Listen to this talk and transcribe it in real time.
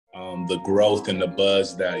the growth and the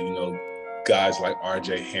buzz that, guys like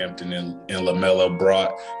RJ Hampton and LaMelo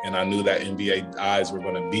brought. And I knew that NBA eyes were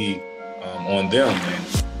going to be on them.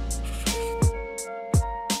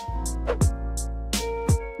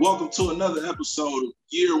 Welcome to another episode of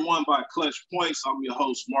Year One by ClutchPoints. I'm your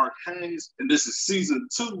host, Mark Haynes, and this is season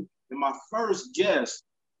 2. And my first guest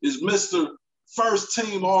is Mr. First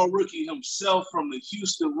Team All-Rookie himself from the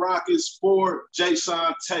Houston Rockets Forward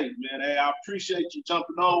Jae'Sean Tate, man. Hey, I appreciate you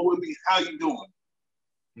jumping on with me. How you doing?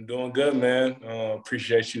 I'm doing good, man.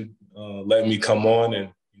 Appreciate you letting me come on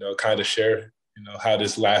and, kind of share, how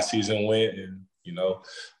this last season went. And,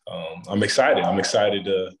 I'm excited. I'm excited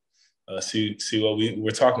to see what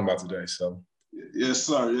we're talking about today. So, yes,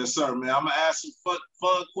 sir, man. I'm gonna ask some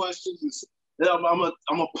fun questions. I'm gonna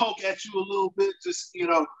poke at you a little bit, just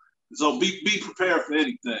so be prepared for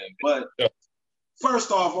anything. But first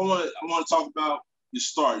off, I want to talk about your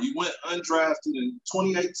start. You went undrafted in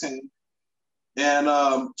 2018,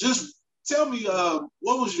 and just tell me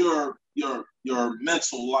what was your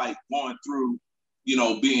mental like going through,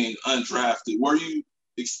 being undrafted? Were you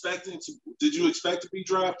did you expect to be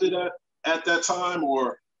drafted at that time,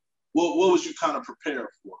 or what was you kind of prepared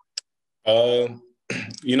for?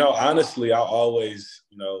 Honestly, I always,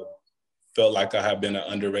 felt like I have been an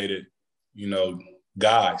underrated,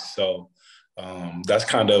 guy. So that's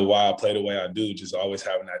kind of why I play the way I do, just always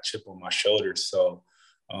having that chip on my shoulder. So,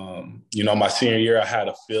 my senior year, I had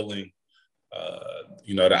a feeling,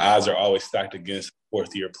 the odds are always stacked against a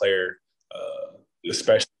fourth-year player,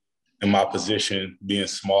 especially in my position, being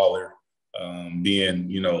smaller, being,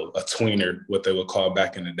 a tweener, what they would call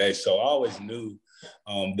back in the day. So I always knew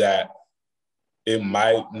that it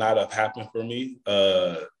might not have happened for me.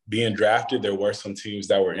 Being drafted, there were some teams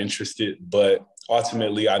that were interested, but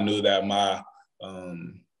ultimately I knew that my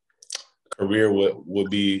career would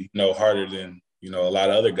be harder than a lot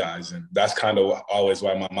of other guys. And that's kind of always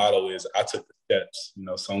why my motto is I took the steps.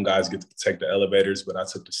 Some guys get to take the elevators, but I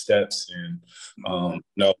took the steps. And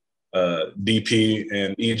DP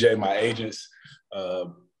and EJ, my agents,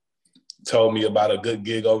 told me about a good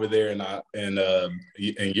gig over there in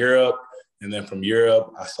Europe. And then from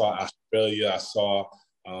Europe, I saw Australia. I saw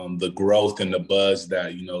the growth and the buzz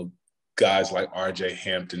that, guys like RJ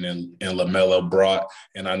Hampton and LaMelo brought.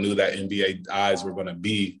 And I knew that NBA eyes were going to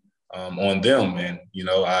be on them. And,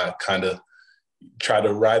 I kind of tried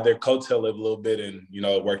to ride their coattail a little bit, and,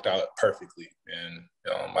 it worked out perfectly. And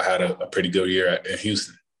I had a pretty good year in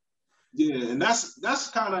Houston. Yeah, and that's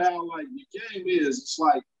kind of how, like, your game is. It's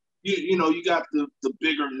like, you got the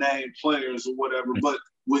bigger name players or whatever, but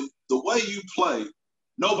with the way you play,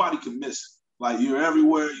 nobody can miss it. Like, you're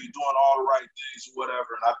everywhere, you're doing all the right things or whatever,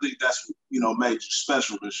 and I think that's what, made you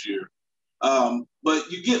special this year.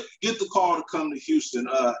 But you get the call to come to Houston.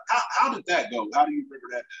 How did that go? How do you remember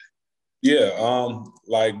that day? Yeah,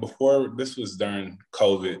 like before, this was during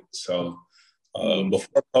COVID, so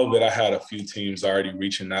before COVID, I had a few teams already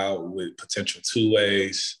reaching out with potential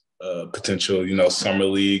two-ways, potential, summer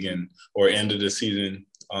league or end of the season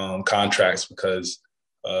contracts, because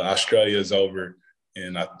Australia is over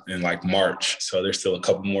in like March, so there's still a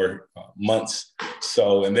couple more months.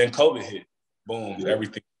 So, and then COVID hit, boom,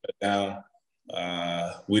 everything shut down.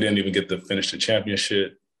 We didn't even get to finish the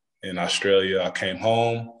championship in Australia. I came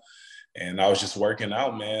home and I was just working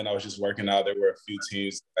out, man. I was just working out. There were a few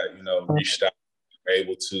teams that, reached out, were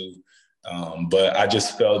able to, but I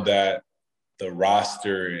just felt that the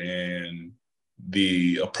roster and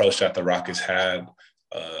the approach that the Rockets had,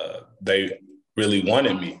 they really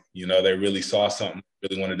wanted me. They really saw something,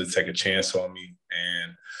 really wanted to take a chance on me.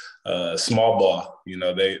 And small ball,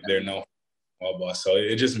 they're known for small ball. So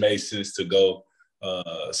it just made sense to go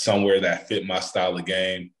somewhere that fit my style of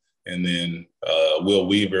game. And then Will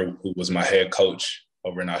Weaver, who was my head coach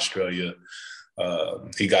over in Australia,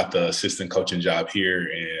 he got the assistant coaching job here.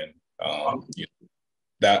 And,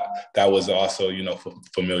 that was also,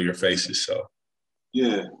 familiar faces. So,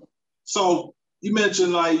 yeah. So you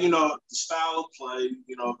mentioned, like, the style of play,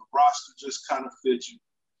 the roster just kind of fits you.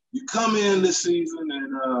 You come in this season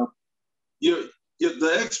and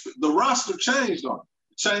the roster changed on you.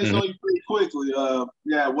 It changed on you pretty quickly.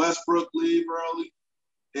 Westbrook leave early,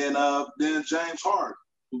 and then James Harden,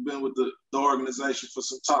 who's been with the organization for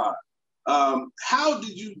some time. How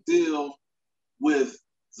did you deal with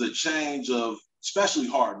the change of, especially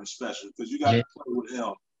Harden, because you got to play with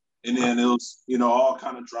him? And then it was, all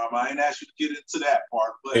kind of drama. I ain't asked you to get into that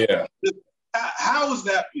part, but how was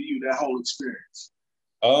that for you, that whole experience?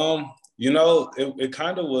 It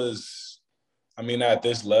kind of was, at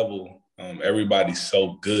this level, everybody's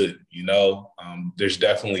so good, there's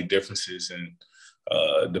definitely differences and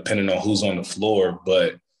depending on who's on the floor,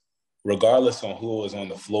 but regardless on who was on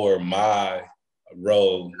the floor, my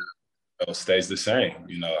role stays the same.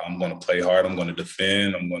 I'm going to play hard. I'm going to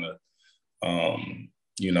defend. I'm going to,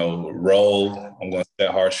 roll. I'm going to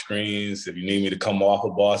set hard screens. If you need me to come off a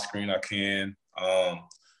ball screen, I can.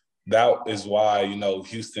 That is why,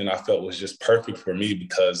 Houston, I felt was just perfect for me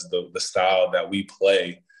because the style that we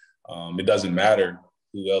play, it doesn't matter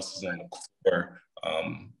who else is on the floor.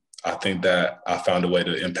 I think that I found a way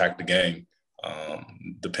to impact the game,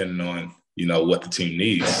 depending on, what the team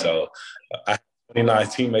needs. So I have 29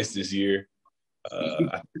 teammates this year.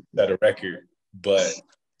 I set a record, but,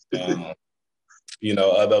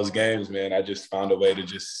 of those games, man, I just found a way to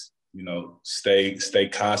just, stay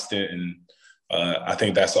constant. And I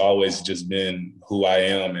think that's always just been who I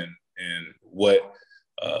am and what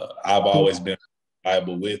I've always been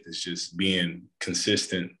reliable with is just being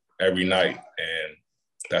consistent every night. And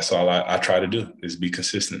that's all I try to do is be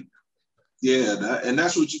consistent. Yeah, and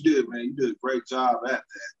that's what you did, man. You did a great job at that.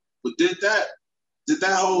 But did that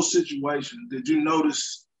whole situation, did you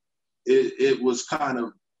notice it was kind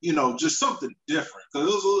of, just something different? Because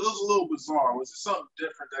it was a little bizarre. Was it something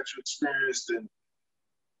different that you experienced and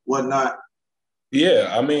whatnot?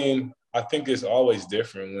 Yeah, I think it's always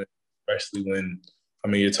different, especially when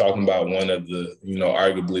you're talking about one of the,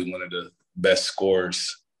 arguably one of the best scorers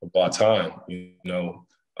of all time,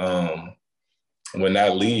 when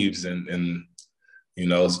that leaves and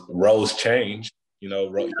roles change,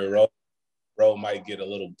 your role might get a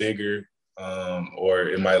little bigger or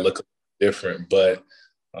it might look different, but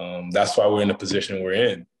that's why we're in the position we're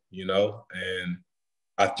in, and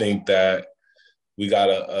I think that we got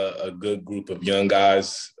a good group of young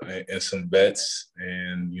guys and some vets.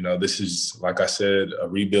 And, this is, like I said, a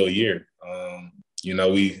rebuild year. I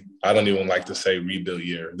don't even like to say rebuild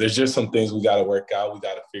year. There's just some things we got to work out. We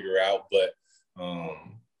got to figure out. But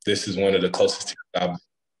this is one of the closest teams I've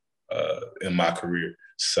in my career.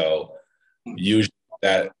 So usually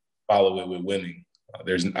that follow it with winning.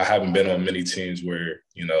 I haven't been on many teams where,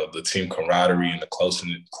 the team camaraderie and the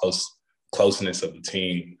closeness of the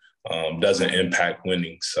team doesn't impact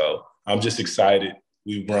winning. So I'm just excited.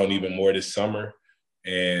 We've grown even more this summer.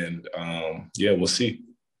 And, we'll see.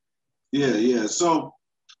 Yeah. So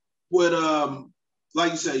with,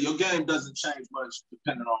 like you said, your game doesn't change much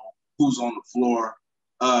depending on who's on the floor.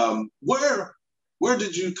 Where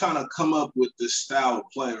did you kind of come up with this style of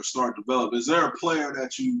play or start developing? Is there a player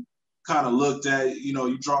that you kind of looked at,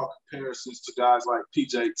 you draw comparisons to guys like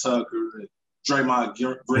PJ Tucker and Draymond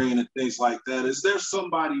Green and things like that? Is there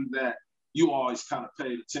somebody that you always kind of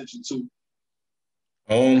paid attention to?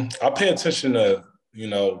 I pay attention to,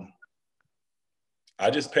 I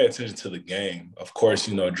just pay attention to the game. Of course,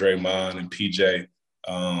 Draymond and PJ,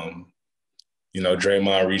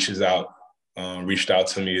 Draymond reached out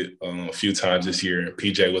to me a few times this year. And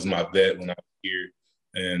PJ was my vet when I was here.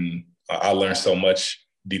 And I learned so much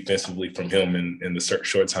defensively from him in the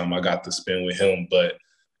short time I got to spend with him. But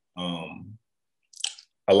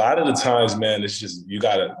a lot of the times, man, it's just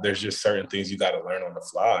there's just certain things you got to learn on the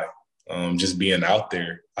fly. Just being out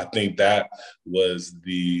there. I think that was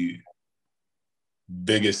the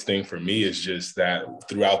biggest thing for me is just that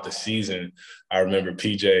throughout the season, I remember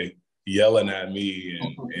PJ yelling at me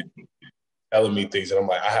and telling me things. And I'm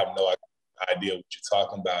like, I have no idea what you're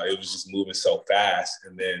talking about. It was just moving so fast.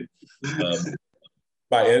 And then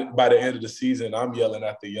by the end of the season, I'm yelling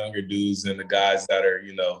at the younger dudes and the guys that are,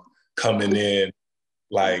 coming in,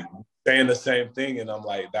 like saying the same thing. And I'm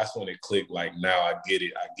like, that's when it clicked. Like, now I get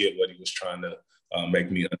it. I get what he was trying to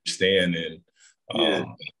make me understand. And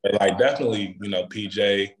like definitely,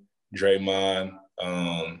 PJ, Draymond,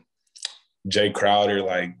 Jay Crowder,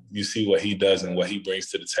 like you see what he does and what he brings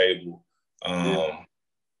to the table.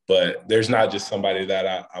 But there's not just somebody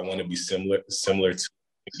that I want to be similar to.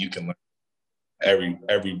 You can learn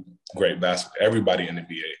every great basketball, everybody in the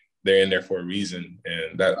NBA. They're in there for a reason,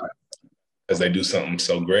 and that because they do something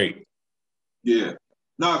so great. Yeah.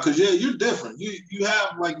 No, because you're different. You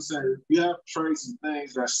have, like you said, you have traits and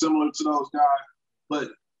things that are similar to those guys, but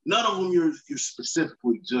none of them you're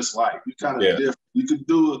specifically just like. You're kind of different. You could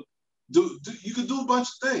do a bunch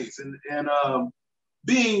of things, and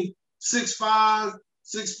being 6'5",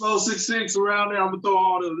 6'4", 6'6", around there, I'm gonna throw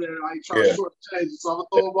all of them there. I ain't trying to shortchange it, so I'm gonna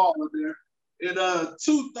throw them all in there. At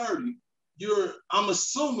 230, I'm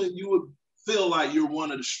assuming you would feel like you're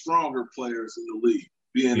one of the stronger players in the league,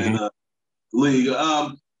 being in the league.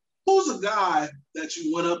 Who's a guy that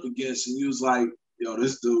you went up against and you was like, yo,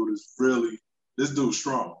 this dude's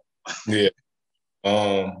strong? Yeah.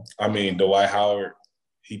 Dwight Howard,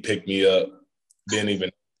 he picked me up, didn't even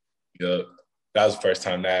pick me up. That was the first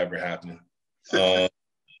time that ever happened.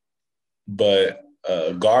 But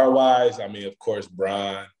Guard-wise, I mean, of course,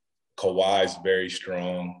 Bron. Kawhi's very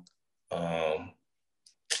strong.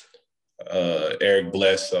 Eric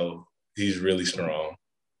Bledsoe, he's really strong.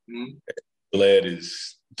 Mm-hmm. Bled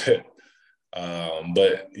is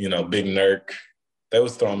but, Big Nurk, they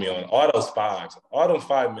was throwing me on all those fives. All those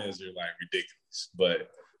 5 minutes are, like, ridiculous.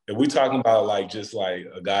 But if we talking about, like, just, like,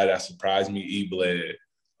 a guy that surprised me, E. Bled,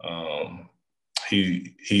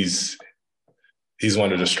 he's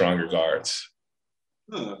one of the stronger guards.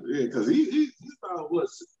 Yeah, because he's about,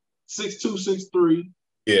 6'2", 6'3".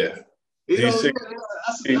 Yeah. He's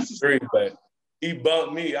 6'3", but he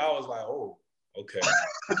bumped me. I was like, oh, okay.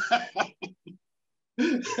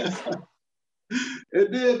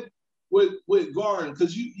 And then with guarding,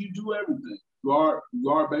 because you do everything. Guard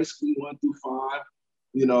basically 1 through 5,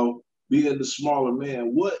 being the smaller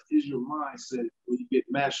man. What is your mindset when you get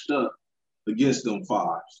matched up against them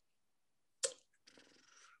 5s?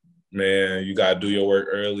 Man, you got to do your work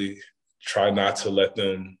early. Try not to let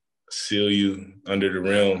them seal you under the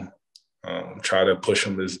rim. Try to push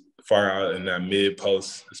them as far out in that mid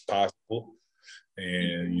post as possible.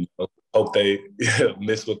 And, hope they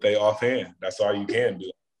miss what they offhand. That's all you can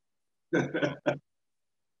do.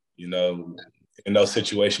 In those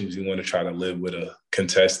situations, you want to try to live with a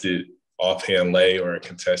contested offhand lay or a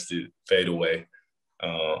contested fadeaway.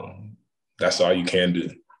 That's all you can do.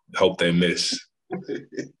 Hope they miss.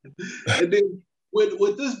 And then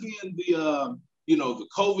with this being the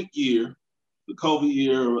COVID year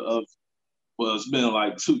of, well, it's been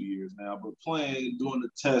like 2 years now, but playing, doing the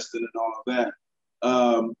testing and all of that,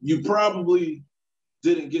 you probably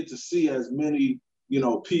didn't get to see as many,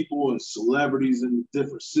 people and celebrities in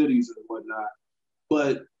different cities and whatnot.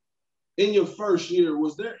 But in your first year,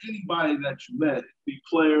 was there anybody that you met, be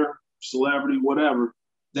player, celebrity, whatever,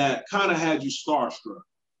 that kind of had you starstruck?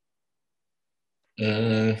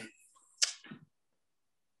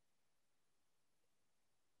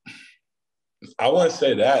 I wouldn't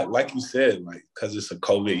say that. Like you said, because it's a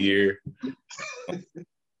COVID year. I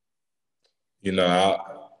don't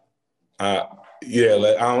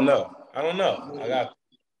know. I got.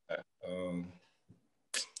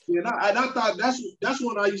 And I thought that's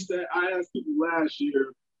what I asked people last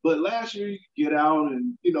year. But last year you could get out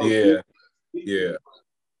and Yeah.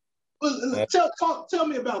 Tell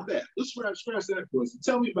me about that. Let's scratch that question.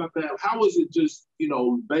 Tell me about that. How was it just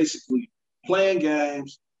basically playing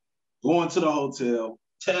games, going to the hotel,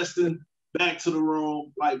 testing, back to the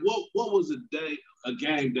room? Like what was a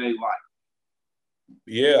game day like?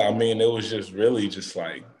 Yeah, I mean, it was just really just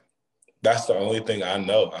like, that's the only thing I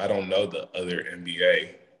know. I don't know the other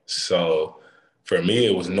NBA. So for me,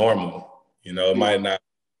 it was normal. It might not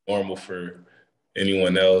be normal for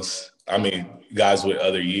anyone else. I mean, guys with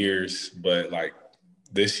other years, but like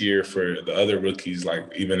this year for the other rookies,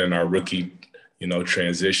 like even in our rookie,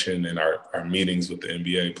 transition and our meetings with the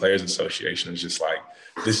NBA Players Association, is just like,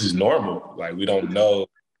 this is normal. Like, we don't know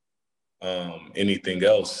anything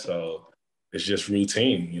else. So it's just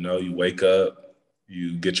routine. You wake up,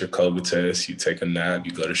 you get your COVID test, you take a nap,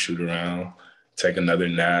 you go to shoot around, take another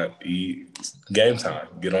nap, eat, game time,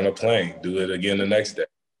 get on a plane, do it again the next day.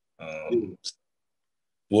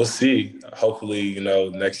 We'll see. Hopefully,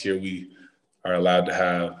 next year we are allowed to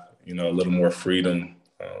have, a little more freedom.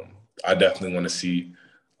 I definitely want to see,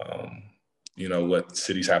 what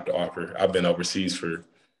cities have to offer. I've been overseas for,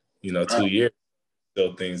 2 years,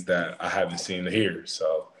 still things that I haven't seen here.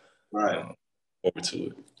 So, over to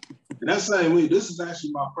it. And that same week, this is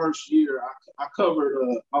actually my first year. I covered,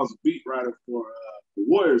 I was a beat writer for the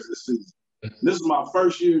Warriors this season. This is my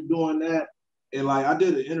first year doing that. And like, I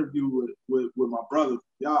did an interview with my brother,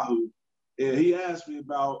 Yahoo, and he asked me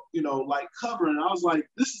about, like covering. I was like,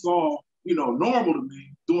 this is all, normal to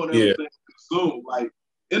me, doing everything on Zoom. Like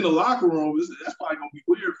in the locker room, that's probably gonna be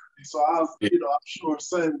weird for me. So I was, I'm sure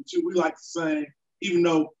same with you. We like the same, even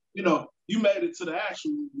though, you made it to the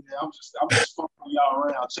actual. I'm just following y'all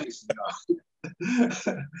around, chasing y'all.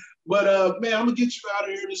 But man, I'm gonna get you out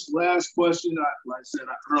of here. This last question. Like I said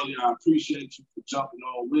earlier, I appreciate you for jumping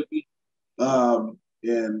on with me.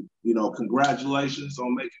 And congratulations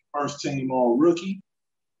on making first team All-Rookie.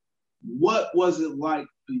 What was it like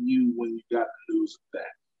for you when you got the news of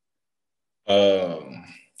that?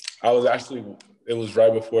 It was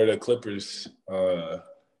right before the Clippers.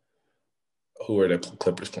 Who were the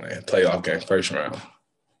Clippers playing? Playoff game, first round.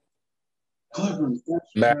 Clippers.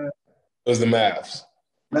 It was the Mavs.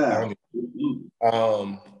 Mavs.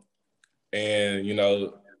 And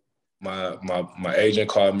my agent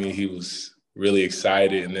called me. He was really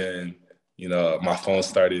excited, and then my phone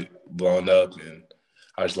started blowing up, and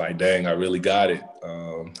I was like, "Dang, I really got it."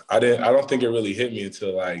 I don't think it really hit me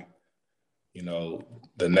until like you know,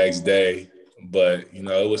 the next day. But, you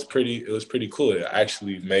know, it was pretty cool. It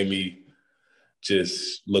actually made me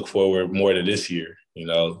just look forward more to this year, you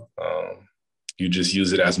know. You just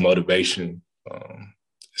use it as motivation.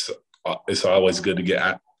 It's always good to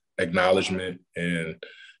get acknowledgement and,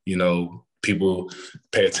 you know, people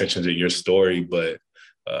pay attention to your story, but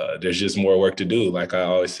there's just more work to do. Like I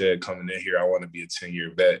always said, coming in here, I want to be a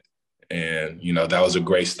 10-year vet. And, you know, that was a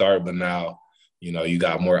great start, but now, you know, you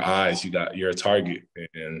got more eyes, you're a target,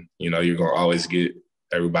 and, you know, you're going to always get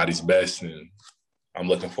everybody's best. And I'm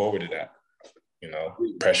looking forward to that, you know,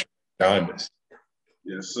 pressure diamonds.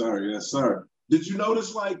 Yes, sir. Yes, sir. Did you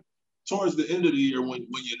notice, like, towards the end of the year when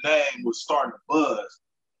your name was starting to buzz,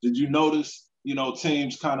 did you notice, you know,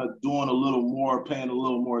 teams kind of doing a little more, paying a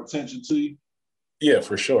little more attention to you? Yeah,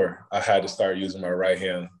 for sure. I had to start using my right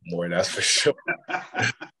hand more, that's for sure.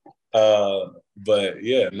 But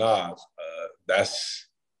yeah, that's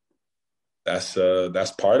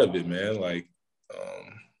part of it, man. Like,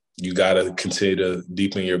 you got to continue to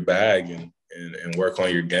deepen your bag and work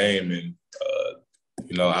on your game. And,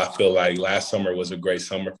 you know, I feel like last summer was a great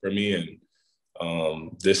summer for me. And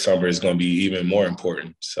this summer is going to be even more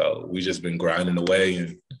important. So we just been grinding away,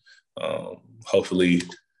 and hopefully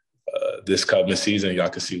this coming season, y'all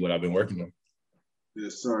can see what I've been working on.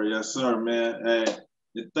 Yes, sir. Yes, sir, man. Hey,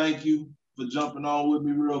 and thank you for jumping on with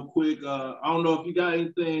me real quick. I don't know if you got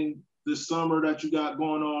anything this summer that you got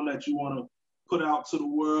going on that you want to put out to the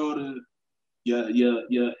world, and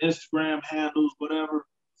your Instagram handles, whatever.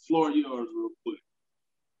 Floor yours real quick.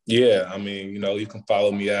 Yeah, I mean, you know, you can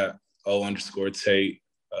follow me at O_Tate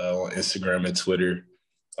on Instagram and Twitter.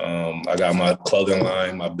 I got my clothing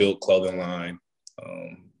line, my Built clothing line.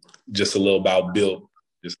 Just a little about Built,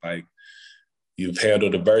 just like you've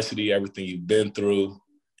handled adversity, everything you've been through,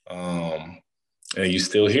 and you're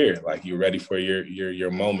still here. Like, you're ready for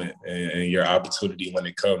your moment and your opportunity when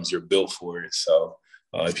it comes. You're built for it. So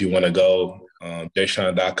if you want to go,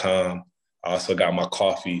 Jae'Sean.com. I also got my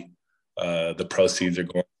coffee. The proceeds are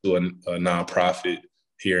going to a nonprofit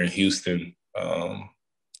here in Houston. Yeah,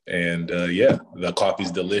 the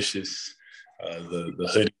coffee's delicious. The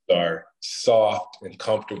hoodies are soft and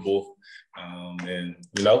comfortable. And,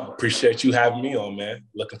 you know, appreciate you having me on, man.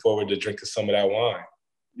 Looking forward to drinking some of that wine.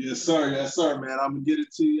 Yes, sir. Yes, sir, man. I'm going to get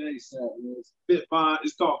it to you ASAP, man. It's Fine.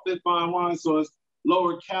 It's called Fit Fine Wine, so it's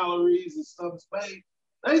lower calories and stuff. It's made.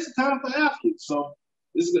 It's time for athletes, so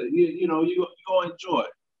it's good. You know, you're going to enjoy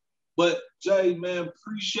it. But, Jay, man,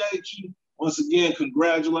 appreciate you. Once again,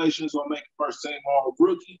 congratulations on making first team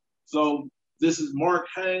All-Rookie. So this is Mark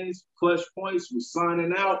Haynes, ClutchPoints. We're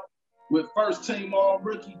signing out with first team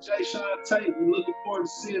All-Rookie Jae'Sean Tate. We're looking forward to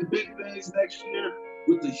seeing big things next year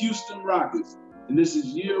with the Houston Rockets. And this is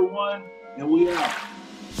year one, and we out.